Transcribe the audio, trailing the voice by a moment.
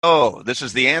Oh, this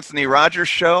is the Anthony Rogers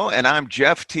Show, and I'm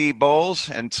Jeff T. Bowles,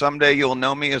 and someday you'll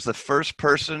know me as the first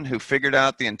person who figured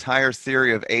out the entire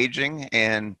theory of aging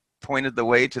and pointed the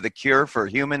way to the cure for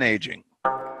human aging.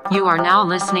 You are now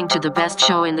listening to the best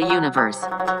show in the universe,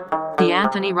 The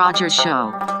Anthony Rogers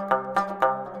Show.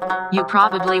 You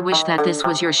probably wish that this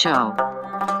was your show,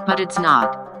 but it's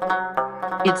not.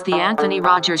 It's The Anthony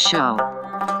Rogers Show.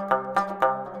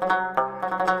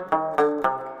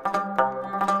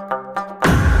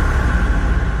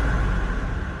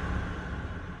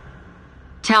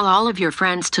 Tell all of your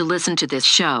friends to listen to this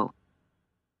show.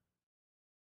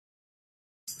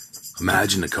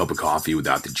 Imagine a cup of coffee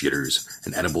without the jitters,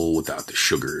 an edible without the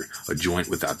sugar, a joint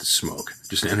without the smoke.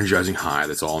 Just an energizing high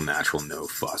that's all natural, no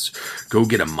fuss. Go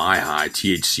get a MyHigh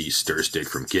THC stir stick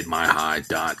from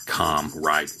getmyhigh.com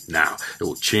right now. It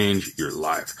will change your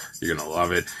life. You're going to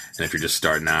love it. And if you're just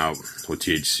starting out with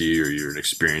THC or you're an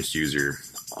experienced user,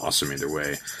 awesome either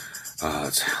way.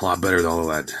 It's a lot better than all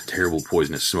that terrible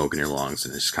poisonous smoke in your lungs,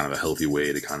 and it's kind of a healthy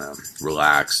way to kind of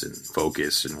relax and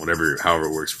focus and however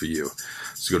it works for you.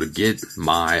 So go to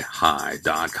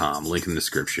getmyhigh.com, link in the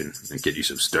description, and get you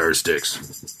some stir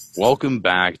sticks. Welcome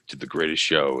back to the greatest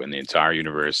show in the entire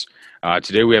universe.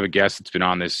 Today we have a guest that's been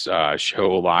on this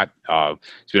show a lot.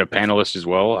 He's been a panelist as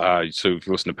well. So if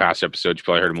you listen to past episodes, you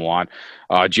probably heard him a lot.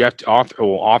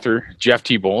 Author Jeff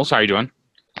T. Bowles. How you doing?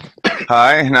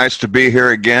 Hi, nice to be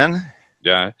here again.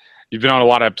 Yeah, you've been on a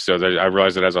lot of episodes. I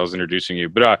realized that as I was introducing you.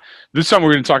 But this time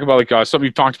we're going to talk about something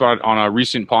you've talked about on a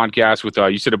recent podcast with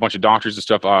you said a bunch of doctors and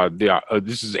stuff.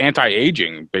 This is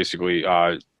anti-aging, basically.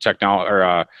 Technology, or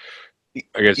I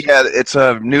guess. Yeah, it's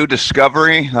a new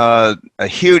discovery, a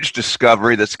huge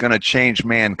discovery that's going to change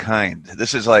mankind.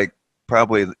 This is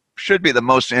probably should be the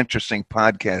most interesting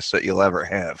podcast that you'll ever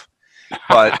have.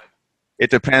 But it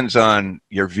depends on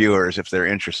your viewers if they're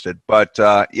interested. But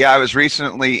I was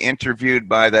recently interviewed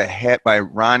by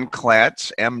Ron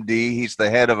Klatz, MD. He's the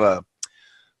head of a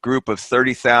group of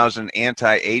 30,000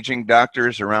 anti-aging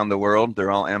doctors around the world.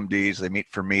 They're all MDs. They meet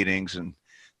for meetings and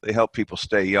they help people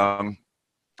stay young.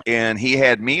 And he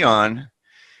had me on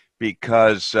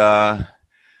because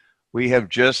we've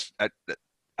just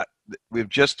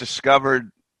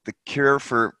discovered the cure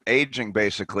for aging,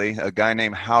 basically. A guy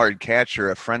named Howard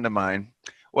Katcher, a friend of mine.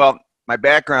 Well, my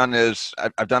background is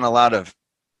I've done a lot of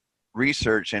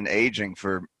research in aging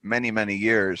for many, many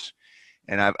years.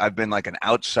 And I've been like an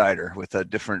outsider with a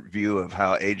different view of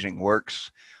how aging works.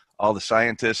 All the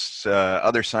scientists,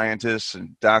 other scientists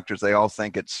and doctors, they all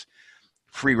think it's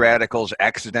free radicals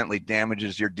accidentally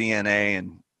damages your DNA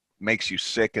and makes you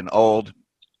sick and old.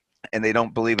 And they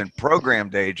don't believe in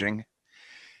programmed aging.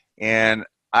 And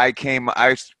I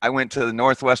went to the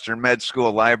Northwestern Med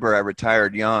School Library. I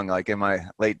retired young, like in my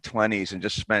late 20s, and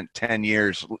just spent 10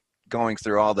 years going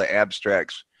through all the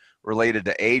abstracts related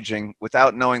to aging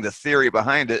without knowing the theory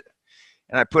behind it.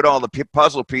 And I put all the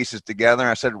puzzle pieces together,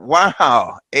 and I said,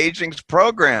 wow, aging's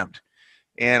programmed.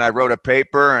 And I wrote a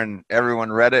paper, and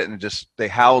everyone read it, and they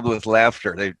howled with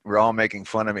laughter. They were all making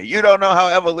fun of me. You don't know how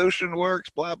evolution works,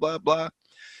 blah, blah, blah.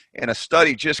 And a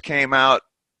study just came out.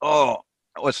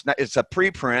 It's a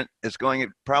preprint. It's going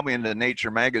probably into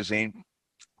Nature magazine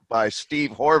by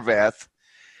Steve Horvath.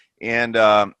 And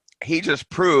he just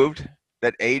proved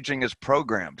that aging is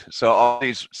programmed. So all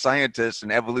these scientists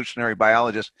and evolutionary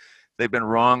biologists, they've been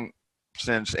wrong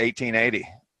since 1880.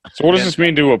 So what does this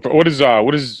mean to what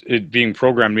does it being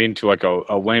programmed mean to like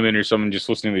a layman or someone just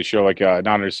listening to the show, not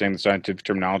understanding the scientific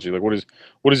terminology? Like what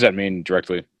does that mean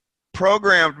directly?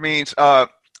 Programmed means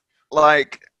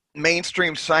like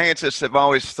mainstream scientists have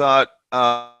always thought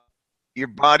your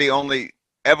body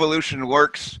evolution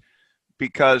works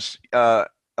because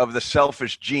of the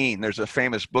selfish gene. There's a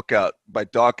famous book out by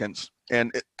Dawkins,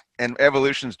 and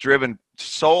evolution's driven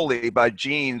solely by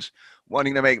genes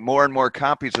wanting to make more and more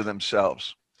copies of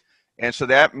themselves. And so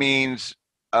that means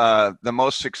the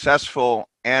most successful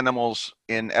animals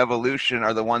in evolution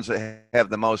are the ones that have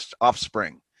the most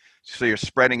offspring. So you're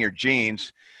spreading your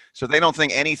genes. So they don't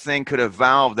think anything could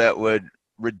evolve that would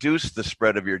reduce the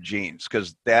spread of your genes,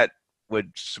 because that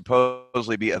would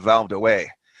supposedly be evolved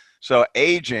away. So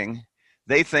aging,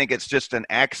 they think it's just an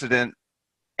accident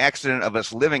of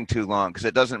us living too long, because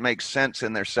it doesn't make sense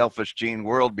in their selfish gene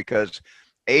world, because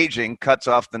aging cuts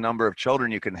off the number of children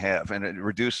you can have and it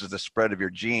reduces the spread of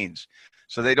your genes.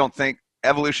 So they don't think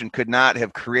evolution could not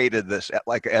have created this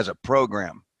like as a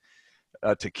program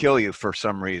to kill you for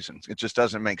some reason. It just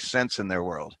doesn't make sense in their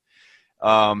world.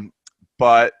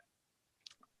 But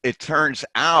it turns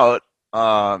out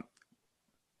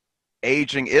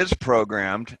aging is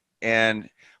programmed, and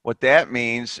what that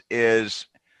means is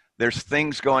there's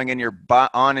things going in your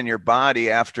on in your body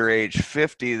after age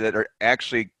 50 that are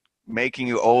actually making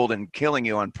you old and killing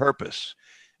you on purpose.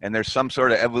 And there's some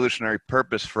sort of evolutionary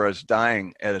purpose for us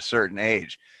dying at a certain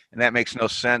age. And that makes no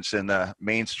sense in the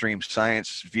mainstream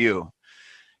science view.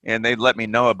 And they let me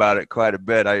know about it quite a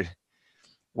bit.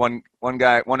 One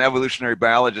evolutionary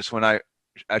biologist, when I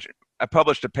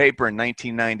published a paper in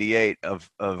 1998 of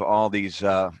all these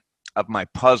of my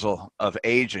puzzle of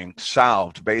aging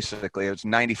solved. Basically, it was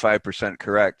 95%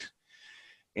 correct,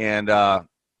 and the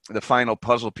final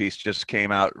puzzle piece just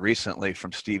came out recently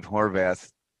from Steve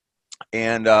Horvath.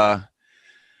 And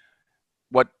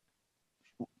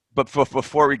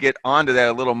before we get onto that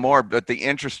a little more, but the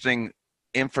interesting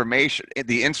information,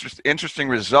 the interesting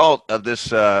result of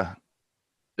this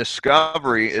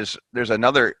discovery is there's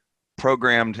another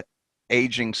programmed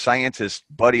aging scientist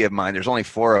buddy of mine. There's only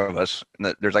 4 of us,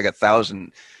 and there's like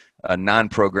 1,000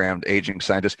 non-programmed aging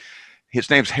scientists. His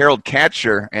name's Harold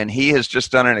Katcher, and he has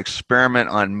just done an experiment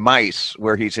on mice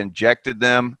where he's injected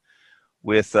them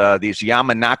with these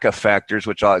Yamanaka factors,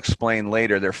 which I'll explain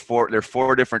later. They're 4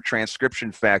 different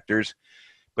transcription factors,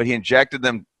 but he injected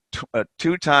them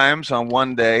 2 times on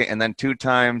one day and then 2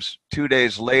 times 2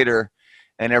 days later,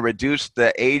 and it reduced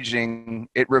the aging.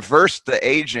 It reversed the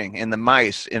aging in the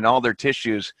mice in all their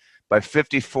tissues by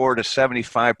 54 to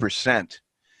 75%.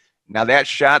 Now that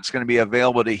shot's going to be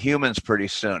available to humans pretty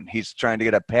soon. He's trying to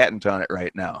get a patent on it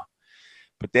right now.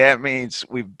 But that means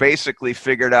we've basically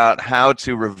figured out how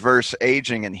to reverse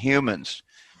aging in humans.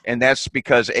 And that's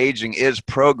because aging is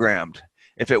programmed.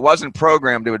 If it wasn't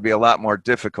programmed, it would be a lot more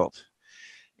difficult.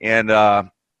 And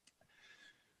all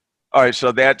right,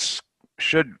 so that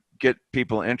should get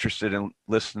people interested in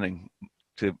listening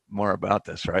to more about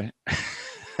this, right?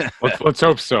 Let's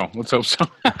hope so. Let's hope so.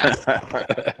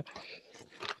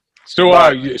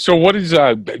 So what is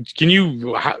can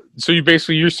you? So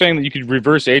you're saying that you could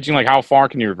reverse aging? Like, how far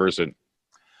can you reverse it?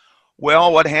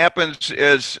 Well, what happens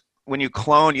is when you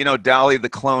clone, Dolly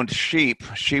the cloned sheep,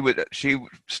 she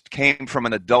came from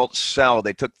an adult cell.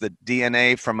 They took the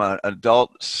DNA from an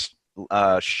adult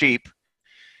sheep,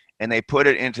 and they put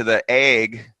it into the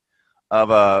egg of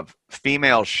a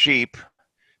female sheep.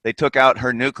 They took out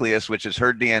her nucleus, which is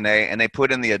her DNA, and they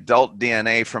put in the adult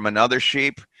DNA from another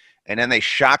sheep, and then they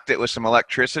shocked it with some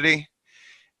electricity,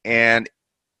 and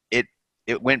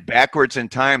it went backwards in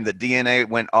time. The DNA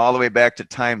went all the way back to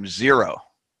time 0.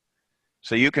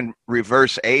 So you can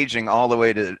reverse aging all the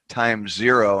way to time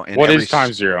 0. What is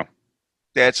time 0?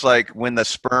 That's like when the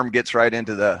sperm gets right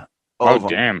into the ovum. Oh,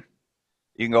 damn.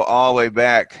 You can go all the way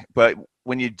back. But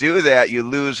when you do that, you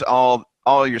lose all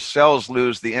your cells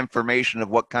lose the information of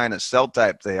what kind of cell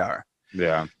type they are.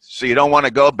 Yeah. So you don't want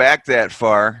to go back that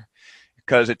far,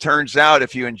 because it turns out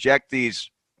if you inject these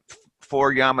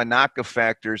 4 Yamanaka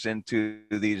factors into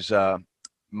these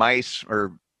mice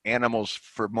or animals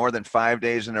for more than 5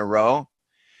 days in a row,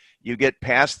 you get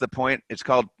past the point, it's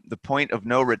called the point of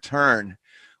no return,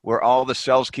 where all the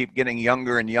cells keep getting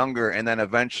younger and younger, and then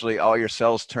eventually all your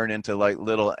cells turn into like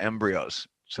little embryos.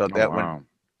 So that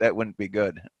wouldn't be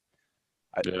good.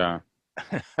 Yeah.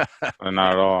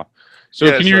 Not at all. So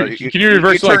yeah, can you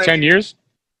reverse like 10 years?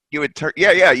 You would turn,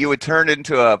 you would turn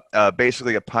into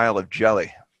basically a pile of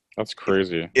jelly. That's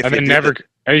crazy. And then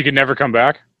you could never come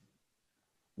back?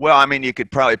 Well, I mean, you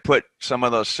could probably put some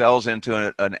of those cells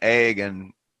into an egg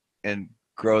and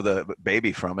grow the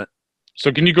baby from it.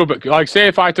 So can you go back? Like, say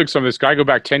if I took some of this, could I go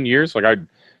back 10 years?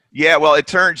 Yeah, well, it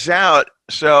turns out,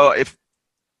 so if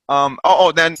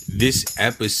then this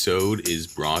episode is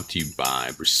brought to you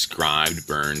by Prescribed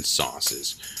Burn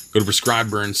Sauces. Go to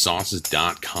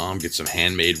prescribeburnsauces.com, get some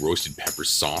handmade roasted pepper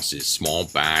sauces, small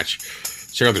batch.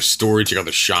 Check out their story, check out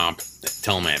their shop.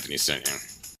 Tell them Anthony sent you.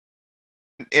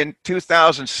 In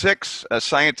 2006, a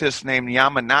scientist named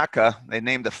Yamanaka, they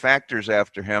named the factors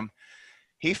after him,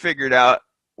 he figured out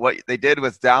what they did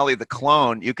with Dolly the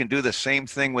clone. You can do the same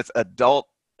thing with adult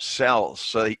cells.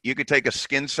 So you could take a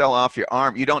skin cell off your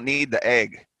arm. You don't need the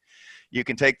egg. You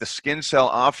can take the skin cell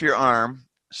off your arm,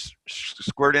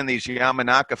 squirt in these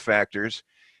Yamanaka factors,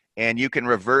 and you can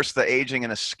reverse the aging in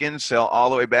a skin cell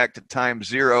all the way back to time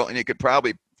 0. And you could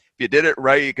probably, if you did it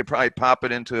right, you could probably pop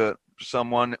it into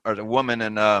someone or a woman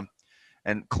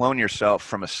and clone yourself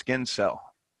from a skin cell.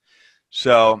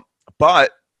 So,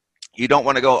 but you don't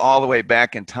want to go all the way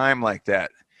back in time like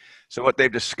that. So what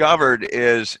they've discovered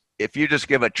is if you just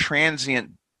give a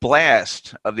transient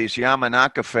blast of these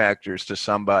Yamanaka factors to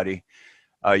somebody,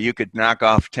 you could knock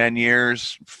off 10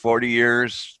 years, 40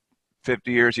 years,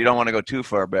 50 years. You don't want to go too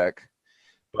far back,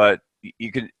 but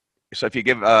you could. So if you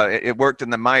give, it worked in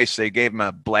the mice. They gave them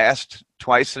a blast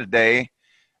twice a day,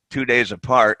 2 days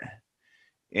apart,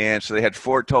 And so they had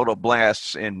 4 total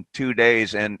blasts in 2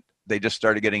 days, and they just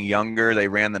started getting younger. They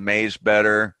ran the maze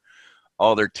better.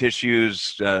 All their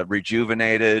tissues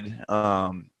rejuvenated.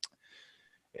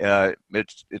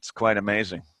 It's quite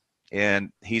amazing.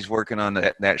 And he's working on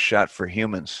that shot for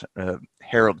humans,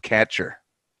 Harold Katcher.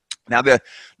 Now, the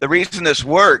reason this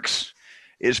works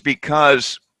is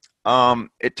because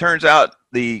it turns out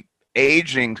the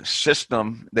aging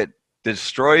system that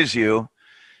destroys you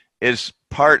is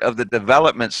part of the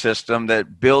development system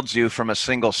that builds you from a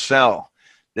single cell.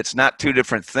 It's not 2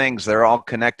 different things. They're all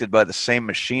connected by the same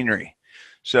machinery.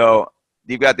 So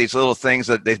you've got these little things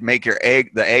that they make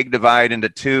the egg divide into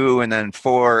 2, and then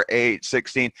 4, 8,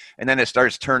 16, and then it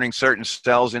starts turning certain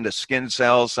cells into skin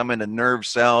cells, some into nerve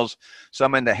cells,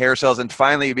 some into hair cells, and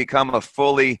finally you become a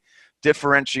fully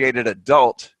differentiated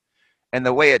adult. And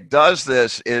the way it does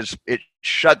this is it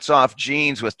shuts off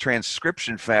genes with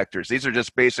transcription factors. These are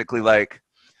just basically like,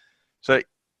 so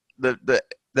the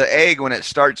egg, when it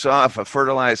starts off, a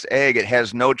fertilized egg, it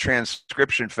has no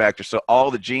transcription factor, so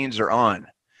all the genes are on.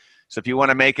 So if you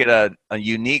want to make it a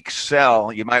unique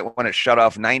cell, you might want to shut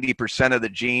off 90% of the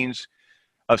genes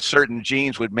of certain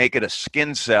genes would make it a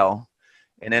skin cell.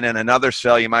 And then in another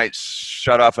cell, you might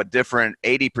shut off a different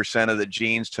 80% of the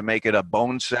genes to make it a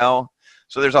bone cell.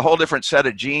 So there's a whole different set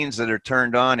of genes that are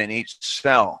turned on in each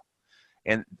cell.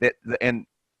 And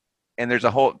there's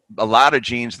a lot of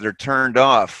genes that are turned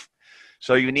off.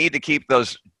 So you need to keep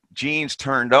those genes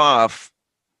turned off,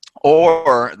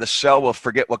 or the cell will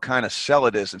forget what kind of cell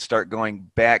it is and start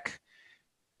going back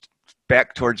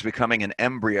towards becoming an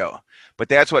embryo. But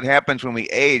that's what happens when we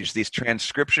age. These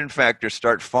transcription factors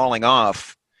start falling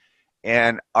off,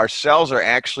 and our cells are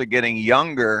actually getting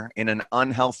younger in an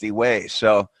unhealthy way.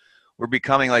 So we're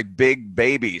becoming like big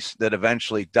babies that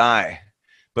eventually die.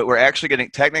 But we're actually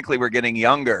technically we're getting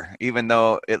younger, even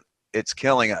though it's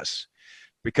killing us,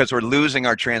 because we're losing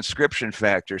our transcription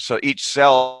factors. So each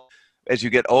cell, as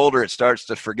you get older, it starts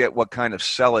to forget what kind of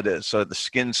cell it is. So the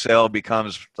skin cell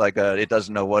becomes like it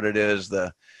doesn't know what it is.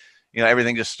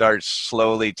 Everything just starts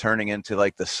slowly turning into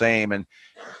like the same, and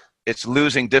it's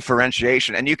losing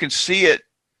differentiation. And you can see it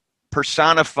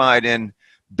personified in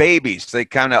babies. They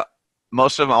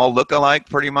most of them all look alike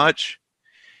pretty much.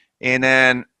 And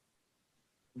then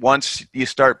once you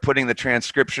start putting the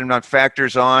transcription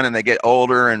factors on and they get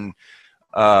older and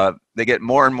they get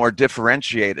more and more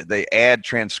differentiated, they add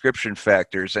transcription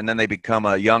factors, and then they become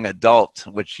a young adult,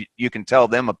 which you can tell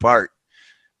them apart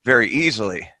very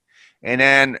easily. And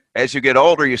then as you get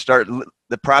older,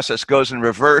 the process goes in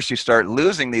reverse. You start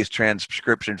losing these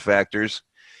transcription factors,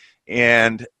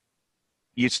 and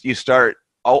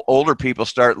older people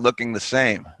start looking the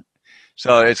same.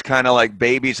 So it's kind of like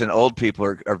babies and old people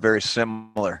are very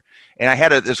similar. And I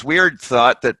had this weird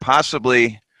thought that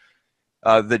possibly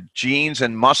the genes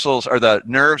and muscles, or the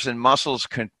nerves and muscles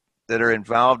that are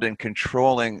involved in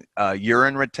controlling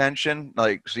urine retention,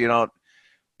 like so you don't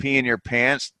pee in your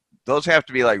pants, those have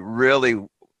to be like really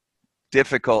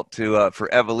difficult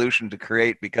for evolution to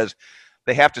create, because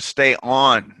they have to stay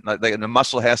on. Like the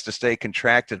muscle has to stay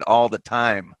contracted all the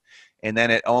time, and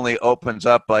then it only opens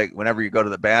up like whenever you go to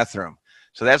the bathroom.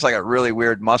 So that's like a really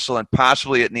weird muscle, and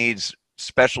possibly it needs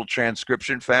special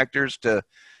transcription factors to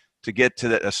get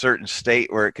to a certain state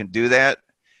where it can do that.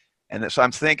 And so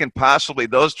I'm thinking possibly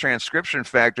those transcription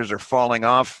factors are falling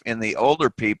off in the older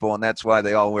people, and that's why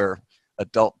they all wear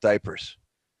adult diapers,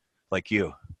 like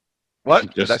you.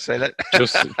 What? Did I say that?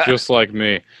 just like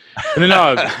me. And then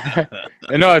I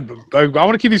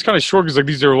want to keep these kind of short because like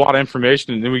these are a lot of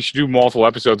information, and then we should do multiple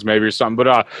episodes maybe or something.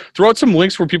 But throw out some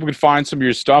links where people can find some of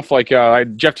your stuff, like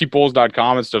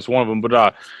jefftbowles.com and stuff's one of them.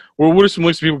 But what are some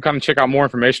links people kind of check out more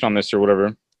information on this or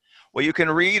whatever? Well, you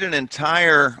can read an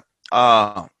entire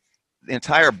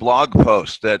blog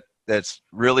post that's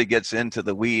really gets into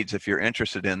the weeds if you're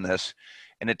interested in this.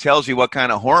 And it tells you what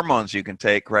kind of hormones you can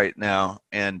take right now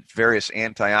and various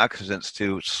antioxidants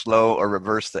to slow or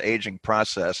reverse the aging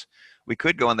process. We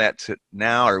could go on that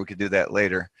now, or we could do that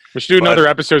later. We should do another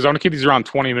episode. I want to keep these around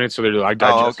 20 minutes so they're like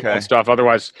digestible and stuff.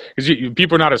 Otherwise, because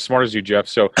people are not as smart as you, Jeff.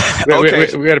 So we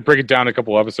got to break it down in a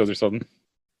couple of episodes or something.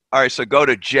 All right, so go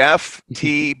to Jeff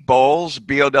T. Bowles,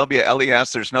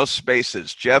 Bowles. There's no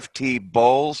spaces.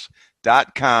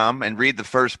 jefftbowles.com and read the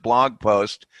first blog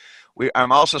post.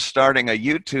 I'm also starting a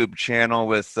YouTube channel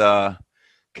with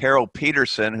Carol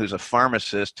Peterson, who's a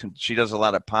pharmacist. She does a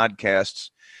lot of podcasts,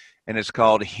 and it's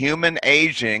called Human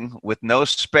Aging with no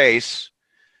space,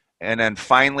 and then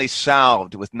Finally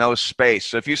Solved with no space.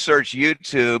 So if you search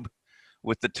YouTube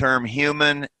with the term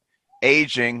human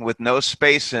aging with no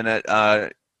space in it,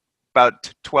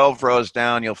 about 12 rows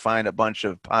down, you'll find a bunch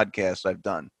of podcasts I've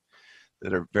done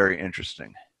that are very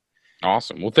interesting.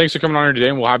 Awesome. Well, thanks for coming on here today,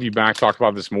 and we'll have you back talk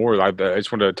about this more. I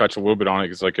just wanted to touch a little bit on it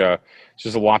because it's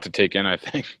just a lot to take in, I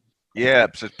think. Yeah,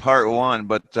 it's part one,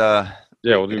 but yeah,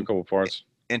 we'll do a couple parts.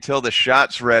 Until the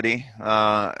shot's ready,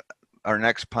 our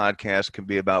next podcast can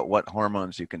be about what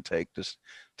hormones you can take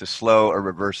to slow or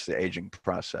reverse the aging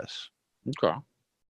process. Okay.